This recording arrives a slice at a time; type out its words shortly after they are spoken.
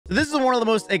So this is one of the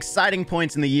most exciting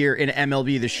points in the year in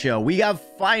MLB The Show. We have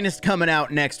Finest coming out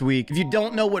next week. If you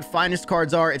don't know what Finest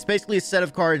cards are, it's basically a set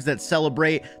of cards that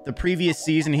celebrate the previous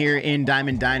season here in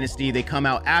Diamond Dynasty. They come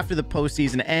out after the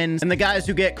postseason ends, and the guys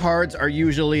who get cards are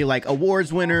usually like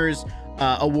awards winners,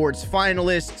 awards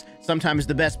finalists, sometimes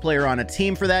the best player on a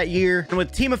team for that year. And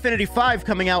with Team Affinity 5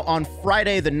 coming out on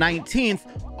Friday the 19th,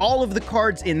 all of the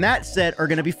cards in that set are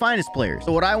going to be Finest players.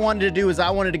 So what I wanted to do is I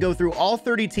wanted to go through all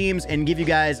 30 teams and give you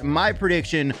guys my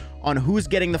prediction on who's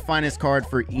getting the Finest card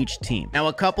for each team. Now,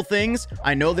 a couple things.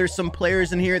 I know there's some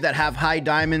players in here that have high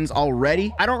diamonds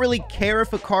already. I don't really care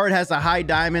if a card has a high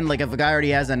diamond, like if a guy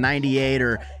already has a 98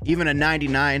 or even a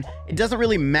 99. It doesn't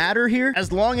really matter here.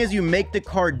 As long as you make the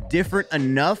card different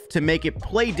enough to make it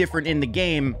play different in the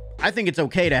game, I think it's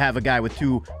okay to have a guy with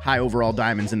 2 high overall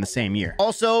diamonds in the same year.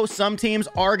 Also, some teams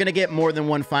are going to get more than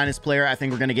one Finest player. I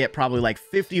think we're going to get probably like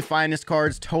 50 Finest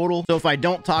cards total. So if I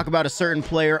don't talk about a certain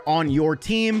player on your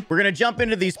team, we're going to jump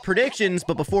into these predictions.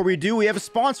 But before we do, we have a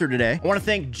sponsor today. I want to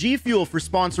thank G Fuel for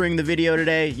sponsoring the video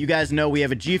today. You guys know we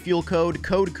have a G Fuel code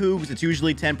Cougs. It's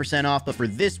usually 10% off, but for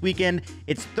this weekend,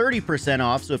 it's 30%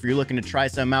 off. So if you're looking to try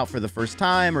some out for the first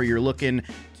time, or you're looking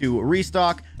to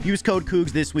restock, use code Cougs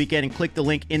this weekend and click the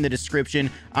link in the description.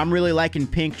 I'm really liking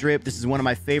Pink Drip. This is one of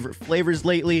my favorite flavors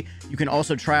lately. You can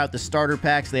also try out the starter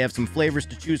packs. They have some flavors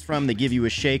to choose from. They give you a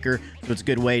shaker, so it's a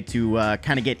good way to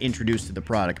kind of get introduced to the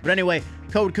product. But anyway,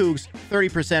 code Cougs,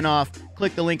 30% off.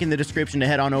 Click the link in the description to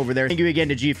head on over there. Thank you again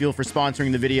to G Fuel for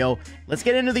sponsoring the video. Let's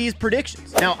get into these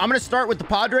predictions. Now, I'm going to start with the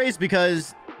Padres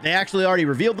because they actually already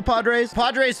revealed the Padres.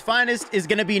 Padres Finest is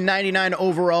going to be 99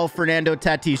 overall Fernando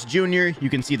Tatis Jr. You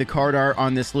can see the card art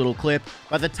on this little clip.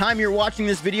 By the time you're watching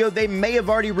this video, they may have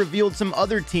already revealed some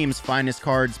other teams' Finest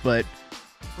cards, but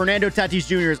Fernando Tatis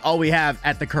Jr. is all we have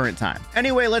at the current time.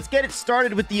 Anyway, let's get it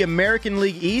started with the American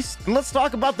League East, and let's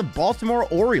talk about the Baltimore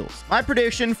Orioles. My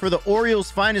prediction for the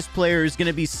Orioles' Finest player is going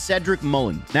to be Cedric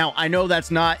Mullins. Now, I know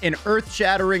that's not an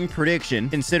earth-shattering prediction,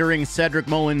 considering Cedric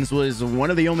Mullins was one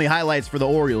of the only highlights for the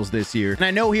Orioles this year. And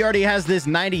I know he already has this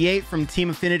 98 from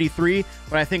Team Affinity 3,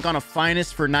 but I think on a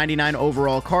Finest for 99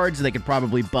 overall cards, they could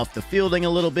probably buff the fielding a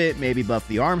little bit, maybe buff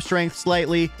the arm strength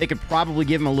slightly. They could probably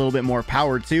give him a little bit more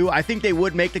power too. I think they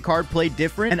would make the card play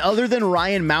different. And other than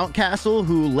Ryan Mountcastle,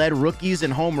 who led rookies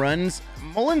in home runs,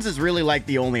 Mullins is really like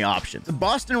the only option. The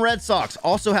Boston Red Sox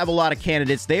also have a lot of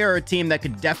candidates. They are a team that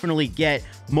could definitely get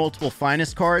multiple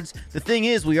Finest cards. The thing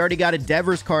is, we already got a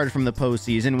Devers card from the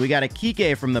postseason. We got a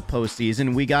Kike from the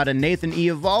postseason. We got a Nathan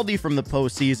Eovaldi from the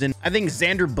postseason. I think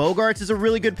Xander Bogaerts is a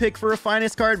really good pick for a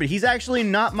Finest card, but he's actually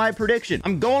not my prediction.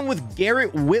 I'm going with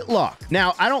Garrett Whitlock.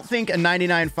 Now, I don't think a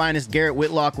 99 Finest Garrett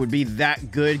Whitlock would be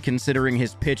that good considering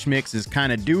his pitch mix is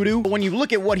kind of doo-doo. But when you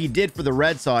look at what he did for the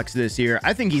Red Sox this year,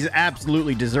 I think he's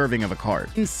absolutely deserving of a card.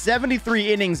 In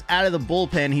 73 innings out of the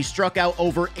bullpen, he struck out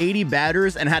over 80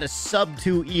 batters and had a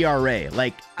sub-2 ERA.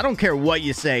 Like, I don't care what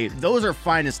you say, those are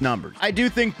Finest numbers. I do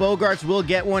think Bogaerts will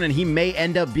get one, and he may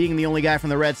end up being the only guy from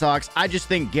the Red Sox. I just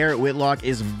think Garrett Whitlock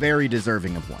is very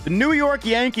deserving of one. The New York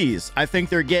Yankees, I think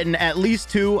they're getting at least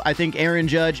 2. I think Aaron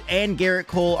Judge and Garrett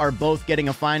Cole are both getting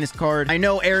a Finest card. I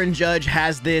know Aaron Judge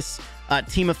has this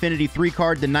Team Affinity 3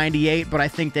 card, the 98, but I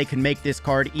think they can make this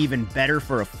card even better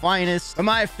for a Finest. But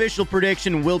my official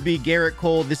prediction will be Garrett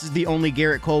Cole. This is the only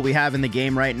Garrett Cole we have in the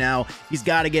game right now. He's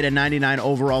got to get a 99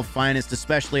 overall Finest,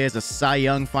 especially as a Cy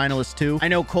Young finalist too. I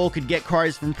know Cole could get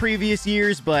cards from previous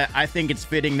years, but I think it's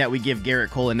fitting that we give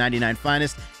Garrett Cole a 99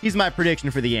 Finest. He's my prediction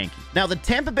for the Yankees. Now, the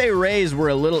Tampa Bay Rays were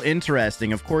a little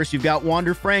interesting. Of course, you've got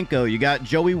Wander Franco, you got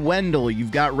Joey Wendell,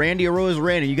 you've got Randy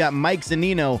Arozarena, you got Mike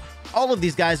Zunino. All of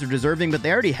these guys are deserving, but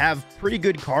they already have pretty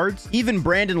good cards. Even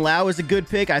Brandon Lau is a good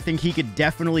pick. I think he could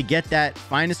definitely get that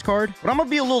Finest card. But I'm going to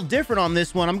be a little different on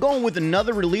this one. I'm going with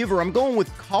another reliever. I'm going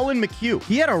with Colin McHugh.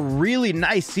 He had a really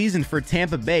nice season for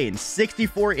Tampa Bay. In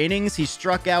 64 innings, he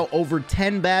struck out over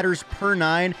 10 batters per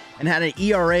 9 and had an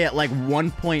ERA at like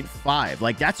 1.5.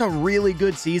 Like, that's a really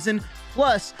good season.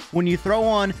 Plus, when you throw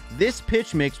on this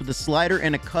pitch mix with a slider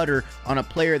and a cutter on a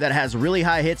player that has really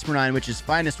high hits per 9, which his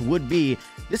Finest would be,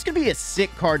 this could be a sick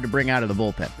card to bring out of the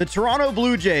bullpen. The Toronto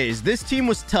Blue Jays, this team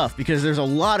was tough because there's a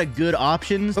lot of good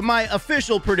options, but my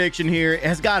official prediction here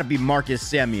has got to be Marcus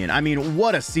Semien. I mean,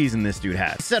 what a season this dude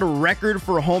had. He set a record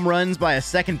for home runs by a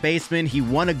second baseman. He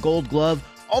won a Gold Glove.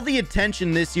 All the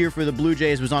attention this year for the Blue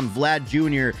Jays was on Vlad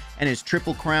Jr., and his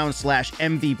Triple Crown /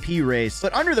 MVP race.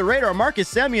 But under the radar,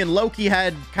 Marcus Semien low-key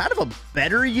had kind of a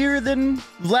better year than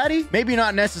Vladdy. Maybe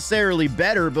not necessarily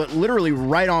better, but literally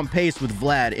right on pace with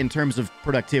Vlad in terms of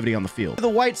productivity on the field. For the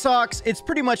White Sox, it's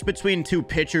pretty much between two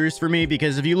pitchers for me,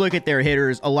 because if you look at their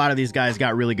hitters, a lot of these guys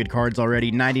got really good cards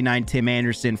already. 99 Tim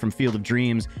Anderson from Field of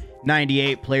Dreams,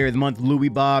 98 Player of the Month Louis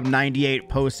Bob, 98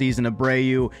 Postseason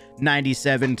Abreu,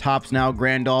 97 Topps Now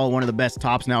Grandal, one of the best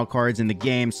Topps Now cards in the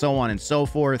game, so on and so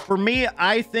forth. For me,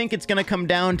 I think it's going to come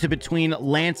down to between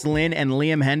Lance Lynn and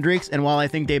Liam Hendricks, and while I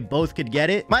think they both could get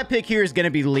it, my pick here is going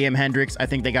to be Liam Hendricks. I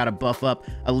think they got to buff up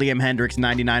a Liam Hendricks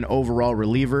 99 overall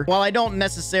reliever. While I don't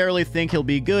necessarily think he'll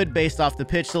be good based off the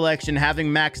pitch selection, having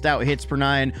maxed out hits per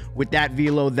 9 with that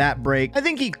velo, that break, I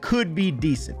think he could be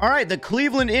decent. All right, the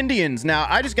Cleveland Indians. Now,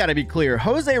 I just got to be clear.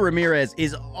 Jose Ramirez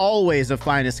is always a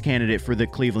finest candidate for the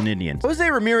Cleveland Indians. Jose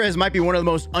Ramirez might be one of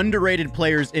the most underrated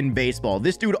players in baseball.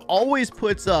 This dude always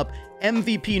puts up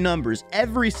MVP numbers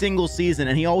every single season,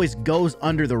 and he always goes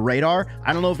under the radar.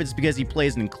 I don't know if it's because he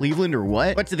plays in Cleveland or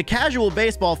what, but to the casual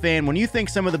baseball fan, when you think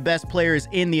some of the best players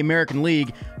in the American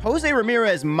League, Jose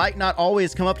Ramirez might not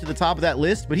always come up to the top of that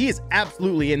list, but he is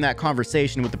absolutely in that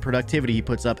conversation with the productivity he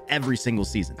puts up every single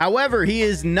season. However, he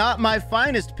is not my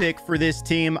finest pick for this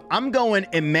team. I'm going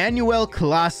Emmanuel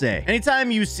Clase. Anytime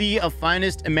you see a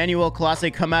finest Emmanuel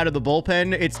Clase come out of the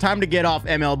bullpen, it's time to get off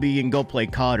MLB and go play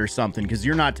COD or something, because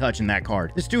you're not touching that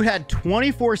card. This dude had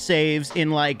 24 saves in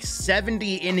like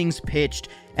 70 innings pitched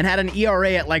and had an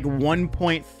ERA at like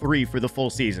 1.3 for the full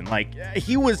season. Like,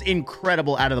 he was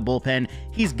incredible out of the bullpen.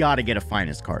 He's got to get a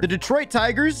finest card. The Detroit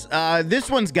Tigers, this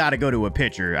one's got to go to a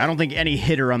pitcher. I don't think any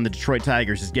hitter on the Detroit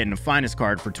Tigers is getting a finest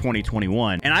card for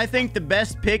 2021. And I think the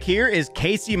best pick here is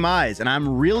Casey Mize. And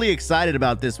I'm really excited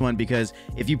about this one because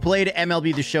if you played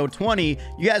MLB The Show 20,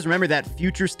 you guys remember that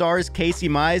Future Stars Casey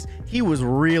Mize? He was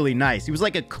really nice. He was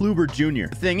like a Kluber Jr.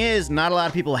 The thing is, not a lot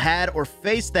of people had or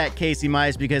faced that Casey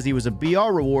Mize because he was a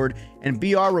BR reward, and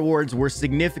BR rewards were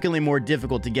significantly more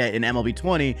difficult to get in MLB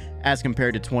 20 as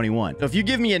compared to 21. So if you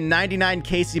give me a 99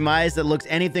 Casey Mize that looks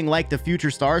anything like the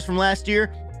Future Stars from last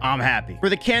year, I'm happy. For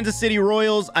the Kansas City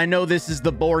Royals, I know this is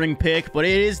the boring pick, but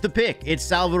it is the pick. It's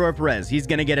Salvador Perez. He's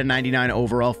going to get a 99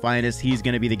 overall finest. He's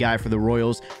going to be the guy for the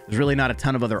Royals. There's really not a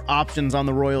ton of other options on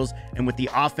the Royals, and with the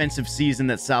offensive season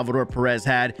that Salvador Perez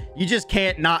had, you just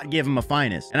can't not give him a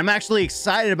finest. And I'm actually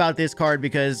excited about this card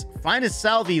because Finest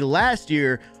Salvi last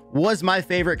year was my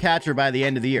favorite catcher by the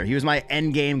end of the year. He was my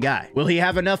end game guy. Will he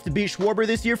have enough to beat Schwarber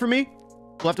this year for me?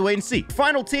 We'll have to wait and see.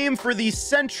 Final team for the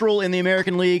Central in the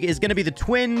American League is going to be the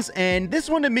Twins, and this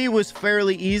one to me was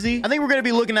fairly easy. I think we're going to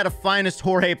be looking at a finest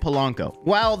Jorge Polanco.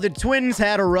 While the Twins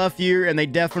had a rough year and they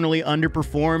definitely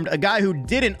underperformed, a guy who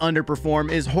didn't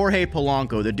underperform is Jorge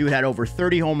Polanco. The dude had over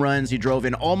 30 home runs. He drove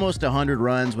in almost 100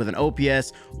 runs with an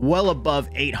OPS well above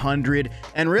 800.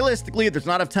 And realistically, there's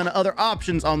not a ton of other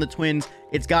options on the Twins.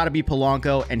 It's got to be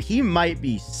Polanco, and he might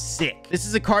be sick. This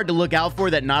is a card to look out for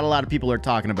that not a lot of people are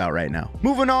talking about right now.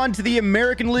 Moving on to the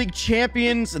American League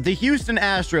champions, the Houston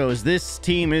Astros. This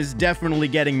team is definitely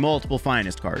getting multiple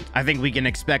finest cards. I think we can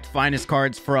expect finest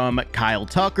cards from Kyle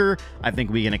Tucker. I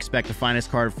think we can expect a finest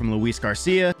card from Luis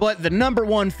Garcia. But the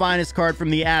 #1 finest card from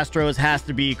the Astros has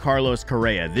to be Carlos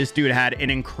Correa. This dude had an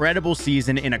incredible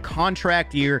season in a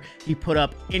contract year. He put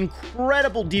up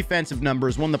incredible defensive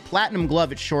numbers, won the Platinum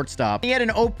Glove at shortstop. He had an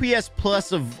OPS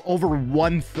plus of over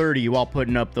 130 while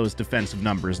putting up those defensive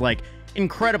numbers. Like,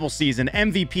 incredible season,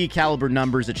 MVP caliber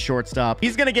numbers at shortstop.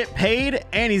 He's gonna get paid,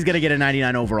 and he's gonna get a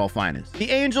 99 overall finest.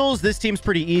 The Angels, this team's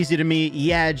pretty easy to me.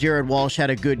 Yeah, Jared Walsh had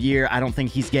a good year. I don't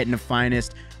think he's getting a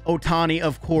finest. Ohtani,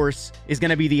 of course, is going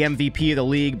to be the MVP of the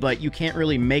league, but you can't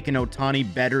really make an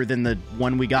Ohtani better than the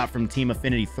one we got from Team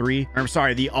Affinity 3. Or, I'm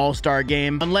sorry, the All-Star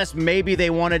game. Unless maybe they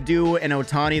want to do an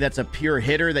Ohtani that's a pure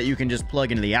hitter that you can just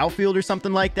plug into the outfield or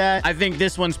something like that. I think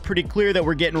this one's pretty clear that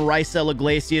we're getting Raisel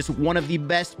Iglesias, one of the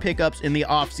best pickups in the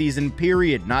offseason,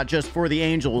 period. Not just for the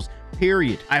Angels,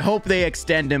 period. I hope they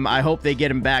extend him. I hope they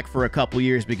get him back for a couple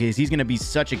years because he's going to be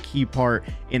such a key part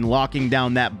in locking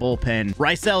down that bullpen.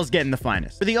 Raisel's getting the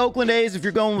finest. For the Oakland A's, if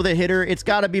you're going with a hitter, it's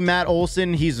got to be Matt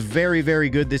Olson. He's very, very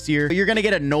good this year. You're going to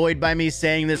get annoyed by me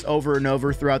saying this over and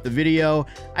over throughout the video.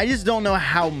 I just don't know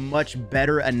how much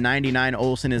better a 99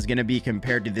 Olson is going to be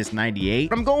compared to this 98.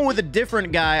 But I'm going with a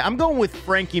different guy. I'm going with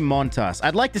Frankie Montas.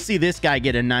 I'd like to see this guy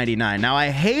get a 99. Now, I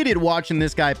hated watching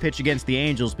this guy pitch against the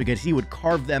Angels because he would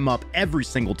carve them up up every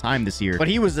single time this year. But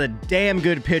he was a damn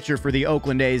good pitcher for the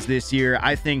Oakland A's this year.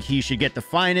 I think he should get the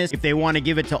finest. If they want to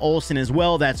give it to Olsen as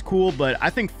well, that's cool, but I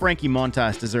think Frankie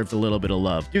Montas deserves a little bit of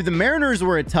love. Dude, the Mariners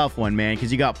were a tough one, man,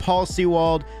 because you got Paul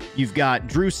Sewald, you've got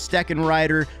Drew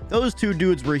Steckenrider. Those two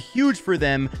dudes were huge for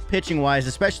them pitching-wise,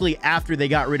 especially after they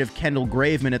got rid of Kendall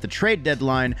Graveman at the trade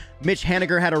deadline. Mitch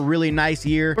Haniger had a really nice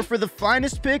year. But for the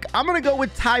finest pick, I'm going to go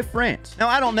with Ty France. Now,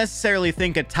 I don't necessarily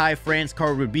think a Ty France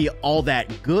card would be all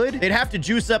that good. They'd have to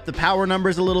juice up the power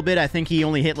numbers a little bit. I think he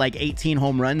only hit like 18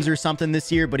 home runs or something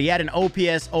this year, but he had an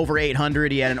OPS over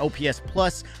 800. He had an OPS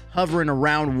plus hovering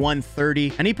around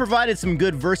 130, and he provided some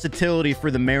good versatility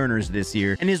for the Mariners this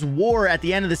year. And his WAR at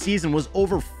the end of the season was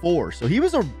over 4, so he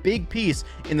was a big piece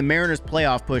in the Mariners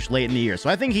playoff push late in the year. So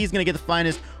I think he's going to get the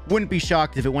finest. Wouldn't be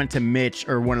shocked if it went to Mitch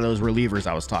or one of those relievers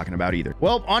I was talking about either.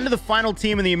 Well, on to the final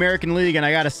team in the American League, and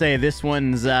I gotta say, this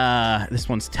one's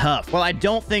tough. Well, I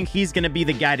don't think he's gonna be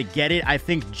the guy to get it. I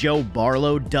think Joe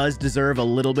Barlow does deserve a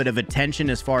little bit of attention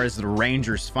as far as the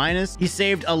Rangers' finest. He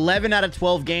saved 11 out of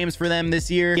 12 games for them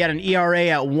this year. He had an ERA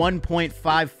at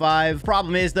 1.55.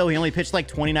 Problem is, though, he only pitched like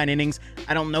 29 innings.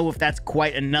 I don't know if that's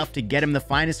quite enough to get him the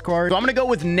finest card. So I'm gonna go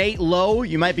with Nate Lowe.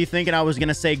 You might be thinking I was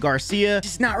gonna say Garcia.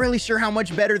 Just not really sure how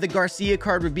much better the Garcia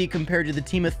card would be compared to the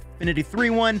Team Affinity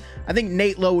 3 one. I think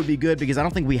Nate Lowe would be good because I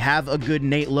don't think we have a good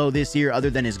Nate Lowe this year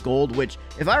other than his gold, which,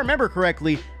 if I remember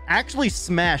correctly, actually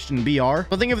smashed in BR. So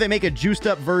I think if they make a juiced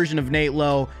up version of Nate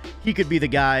Lowe, he could be the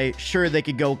guy. Sure, they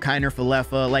could go Kiner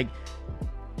Falefa. Like,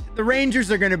 the Rangers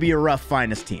are going to be a rough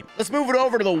finest team. Let's move it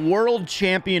over to the world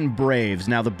champion Braves.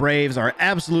 Now, the Braves are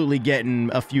absolutely getting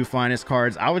a few finest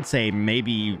cards. I would say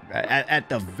maybe at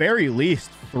the very least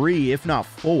 3, if not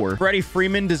 4. Freddie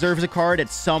Freeman deserves a card at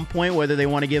some point, whether they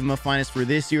want to give him a finest for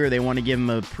this year or they want to give him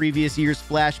a previous year's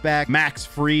flashback. Max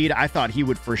Fried, I thought he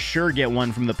would for sure get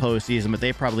one from the postseason, but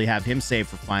they probably have him saved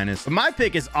for finest. But my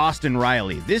pick is Austin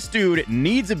Riley. This dude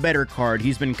needs a better card.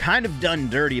 He's been kind of done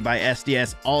dirty by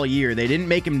SDS all year. They didn't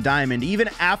make him diamond. Even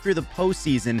after the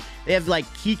postseason, they have like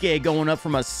Kike going up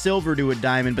from a silver to a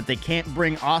diamond, but they can't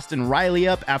bring Austin Riley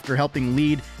up after helping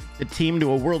lead the team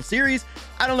to a World Series.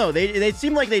 I don't know. They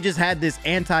seem like they just had this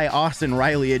anti-Austin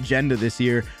Riley agenda this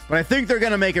year, but I think they're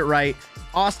going to make it right.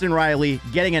 Austin Riley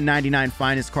getting a 99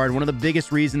 finest card, one of the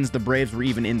biggest reasons the Braves were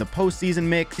even in the postseason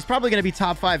mix. He's probably going to be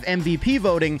top 5 MVP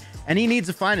voting, and he needs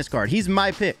a finest card. He's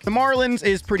my pick. The Marlins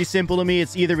is pretty simple to me.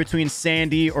 It's either between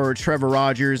Sandy or Trevor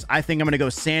Rogers. I think I'm going to go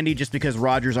Sandy just because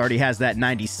Rogers already has that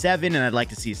 97, and I'd like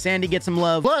to see Sandy get some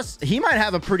love. Plus, he might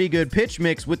have a pretty good pitch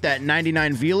mix with that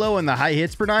 99 velo and the high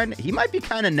hits per 9. He might be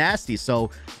kind of nasty,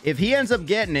 so if he ends up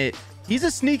getting it, he's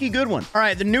a sneaky good one. All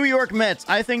right, the New York Mets.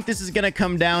 I think this is going to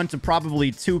come down to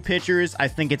probably 2 pitchers. I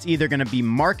think it's either going to be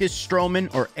Marcus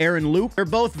Stroman or Aaron Loup. They're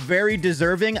both very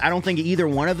deserving. I don't think either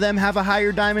one of them have a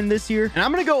higher diamond this year. And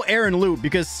I'm going to go Aaron Loup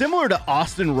because similar to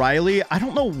Austin Riley, I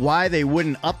don't know why they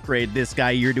wouldn't upgrade this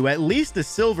guy year to at least a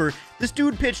silver. This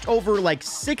dude pitched over like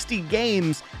 60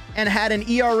 games and had an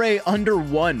ERA under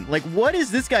 1. Like, what is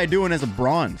this guy doing as a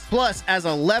bronze? Plus, as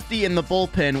a lefty in the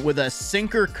bullpen with a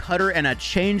sinker, cutter, and a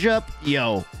changeup,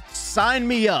 yo, sign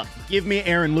me up. Give me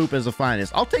Aaron Loup as a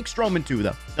finest. I'll take Stroman too,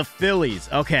 though. The Phillies.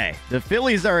 Okay. The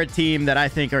Phillies are a team that I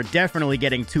think are definitely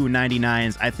getting 2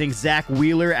 99s. I think Zach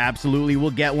Wheeler absolutely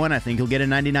will get one. I think he'll get a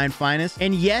 99 finest.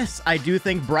 And yes, I do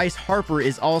think Bryce Harper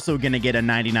is also going to get a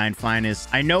 99 finest.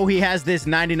 I know he has this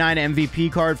 99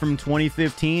 MVP card from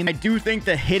 2015. I do think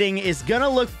the hitting is going to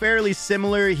look fairly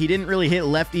similar. He didn't really hit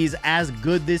lefties as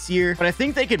good this year, but I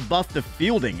think they could buff the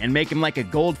fielding and make him like a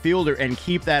gold fielder and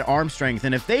keep that arm strength.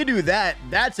 And if they do that,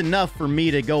 that's enough for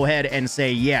me to go ahead and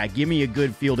say, yeah, give me a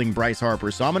good fielding Bryce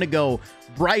Harper. So I'm going to go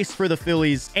Bryce for the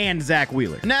Phillies and Zach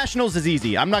Wheeler. The Nationals is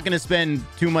easy. I'm not going to spend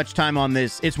too much time on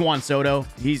this. It's Juan Soto.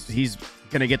 He's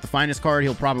going to get the finest card.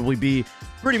 He'll probably be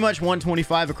pretty much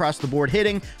 125 across the board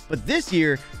hitting, but this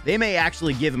year they may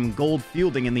actually give him gold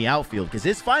fielding in the outfield because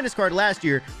his finest card last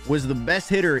year was the best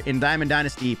hitter in Diamond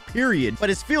Dynasty, period, but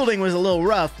his fielding was a little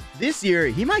rough. This year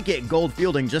he might get gold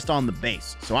fielding just on the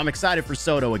base, so I'm excited for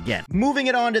Soto again. Moving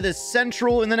it on to the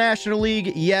Central in the National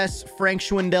League, yes, Frank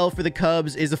Schwindel for the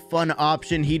Cubs is a fun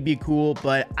option. He'd be cool,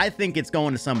 but I think it's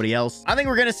going to somebody else. I think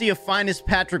we're going to see a finest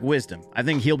Patrick Wisdom. I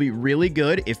think he'll be really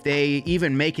good. If they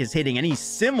even make his hitting any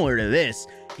similar to this,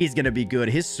 he's going to be good.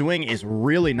 His swing is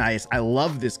really nice. I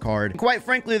love this card. Quite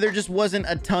frankly, there just wasn't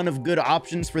a ton of good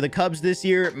options for the Cubs this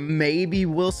year. Maybe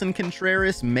Wilson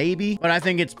Contreras, maybe, but I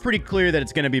think it's pretty clear that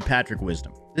it's going to be Patrick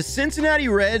Wisdom. The Cincinnati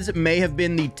Reds may have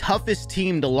been the toughest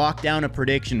team to lock down a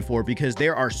prediction for because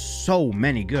there are so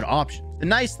many good options. The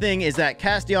nice thing is that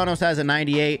Castellanos has a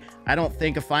 98. I don't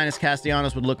think a finest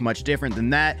Castellanos would look much different than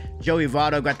that. Joey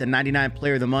Votto got the 99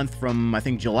 player of the month from, I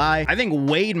think, July. I think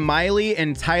Wade Miley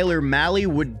and Tyler Malley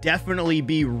would definitely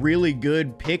be really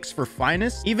good picks for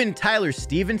finest. Even Tyler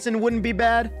Stevenson wouldn't be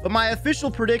bad. But my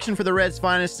official prediction for the Reds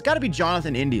finest has got to be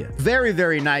Jonathan India. Very,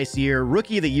 very nice year.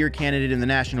 Rookie of the year candidate in the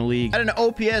National League. Had an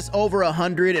OPS over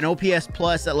 100, an OPS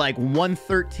plus at like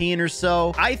 113 or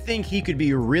so. I think he could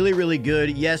be really, really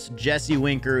good. Yes, Jesse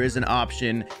Winker is an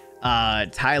option.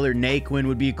 Tyler Naquin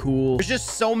would be cool. There's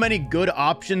just so many good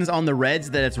options on the Reds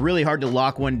that it's really hard to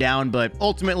lock one down, but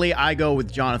ultimately I go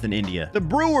with Jonathan India. The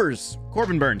Brewers,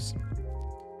 Corbin Burns.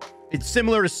 It's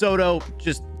similar to Soto,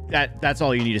 just that's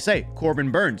all you need to say. Corbin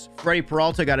Burns. Freddie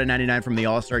Peralta got a 99 from the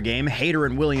All-Star game. Hader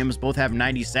and Williams both have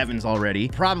 97s already.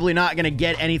 Probably not going to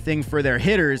get anything for their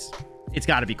hitters. It's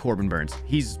got to be Corbin Burns.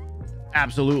 He's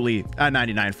absolutely a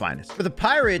 99 finest. For the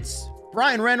Pirates,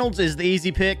 Brian Reynolds is the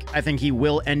easy pick. I think he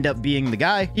will end up being the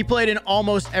guy. He played in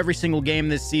almost every single game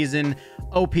this season.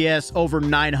 OPS over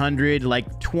 900,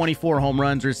 like 24 home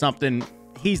runs or something.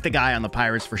 He's the guy on the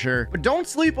Pirates for sure. But don't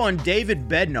sleep on David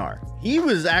Bednar. He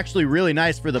was actually really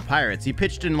nice for the Pirates. He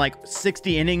pitched in like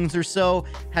 60 innings or so,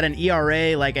 had an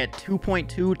ERA like at 2.2,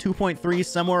 2.3,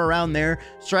 somewhere around there,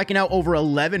 striking out over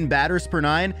 11 batters per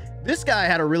 9. This guy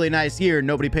had a really nice year.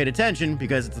 Nobody paid attention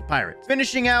because it's the Pirates.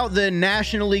 Finishing out the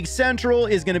National League Central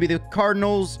is going to be the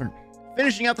Cardinals.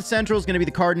 Finishing out the Central is going to be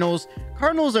the Cardinals.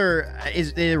 Cardinals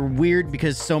they're weird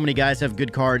because so many guys have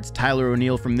good cards. Tyler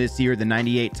O'Neill from this year, the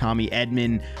 98 Tommy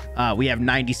Edman. We have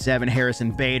 97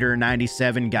 Harrison Bader,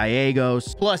 97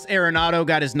 Gallegos. Plus Arenado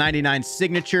got his 99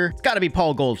 signature. It's got to be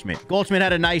Paul Goldschmidt. Goldschmidt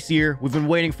had a nice year. We've been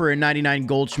waiting for a 99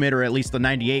 Goldschmidt, or at least the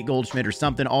 98 Goldschmidt or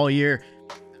something all year.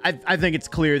 I think it's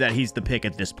clear that he's the pick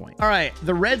at this point. All right,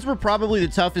 the Reds were probably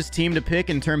the toughest team to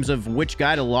pick in terms of which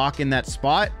guy to lock in that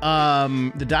spot.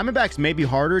 The Diamondbacks may be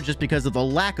harder just because of the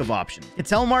lack of options.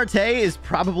 Ketel Marte is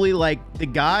probably like the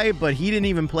guy, but he didn't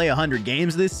even play 100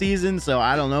 games this season, so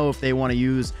I don't know if they want to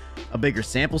use a bigger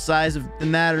sample size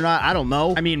than that or not. I don't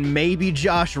know. I mean, maybe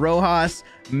Josh Rojas,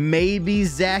 maybe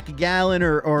Zach Gallen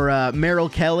or Merrill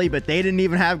Kelly, but they didn't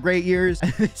even have great years.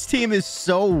 This team is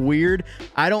so weird.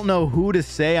 I don't know who to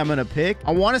say I'm gonna pick.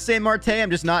 I want to say Marte. I'm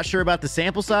just not sure about the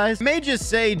sample size. I may just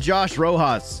say Josh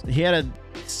Rojas. He had a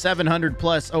 700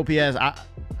 plus OPS.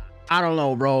 I don't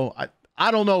know, bro.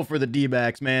 I don't know for the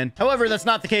D-backs, man. However, that's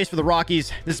not the case for the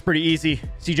Rockies. This is pretty easy.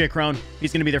 CJ Cron,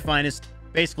 he's gonna be their finest.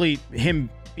 Basically, him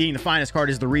being the finest card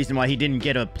is the reason why he didn't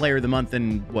get a player of the month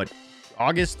in, what,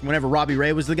 August, whenever Robbie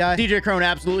Ray was the guy. CJ Cron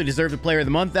absolutely deserved the player of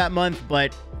the month that month,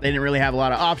 but they didn't really have a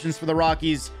lot of options for the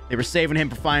Rockies. They were saving him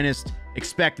for finest.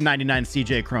 Expect 99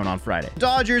 CJ Cron on Friday.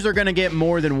 Dodgers are going to get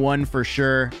more than one for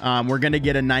sure. We're going to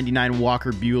get a 99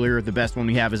 Walker Buehler. The best one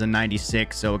we have is a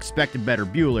 96, so expect a better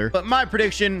Buehler. But my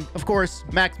prediction, of course,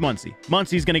 Max Muncy.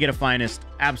 Muncy's going to get a finest.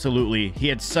 Absolutely. He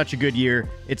had such a good year.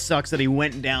 It sucks that he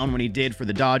went down when he did for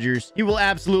the Dodgers. He will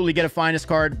absolutely get a finest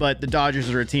card, but the Dodgers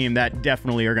are a team that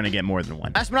definitely are going to get more than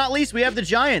one. Last but not least, we have the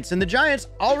Giants, and the Giants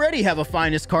already have a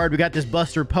finest card. We got this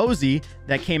Buster Posey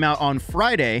that came out on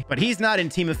Friday, but he's not in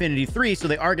Team Affinity 3, so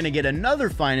they are going to get another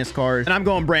finest card, and I'm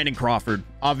going Brandon Crawford.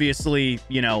 Obviously,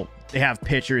 you know, they have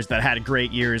pitchers that had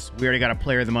great years. We already got a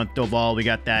player of the month, Doval. We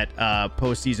got that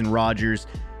postseason Rogers.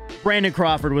 Brandon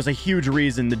Crawford was a huge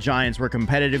reason the Giants were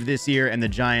competitive this year, and the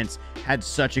Giants had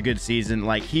such a good season.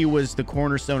 Like, he was the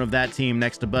cornerstone of that team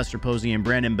next to Buster Posey and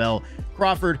Brandon Bell.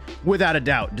 Crawford, without a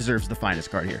doubt, deserves the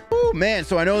finest card here. Ooh, man,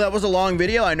 so I know that was a long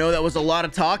video. I know that was a lot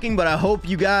of talking, but I hope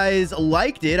you guys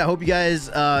liked it. I hope you guys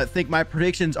think my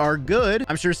predictions are good.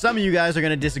 I'm sure some of you guys are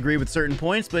going to disagree with certain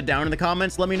points, but down in the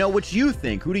comments, let me know what you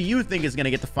think. Who do you think is going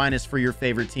to get the finest for your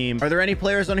favorite team? Are there any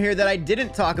players on here that I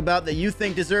didn't talk about that you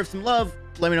think deserve some love?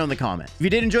 Let me know in the comments. If you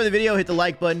did enjoy the video, hit the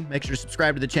like button. Make sure to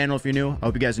subscribe to the channel if you're new. I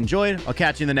hope you guys enjoyed. I'll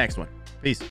catch you in the next one. Peace.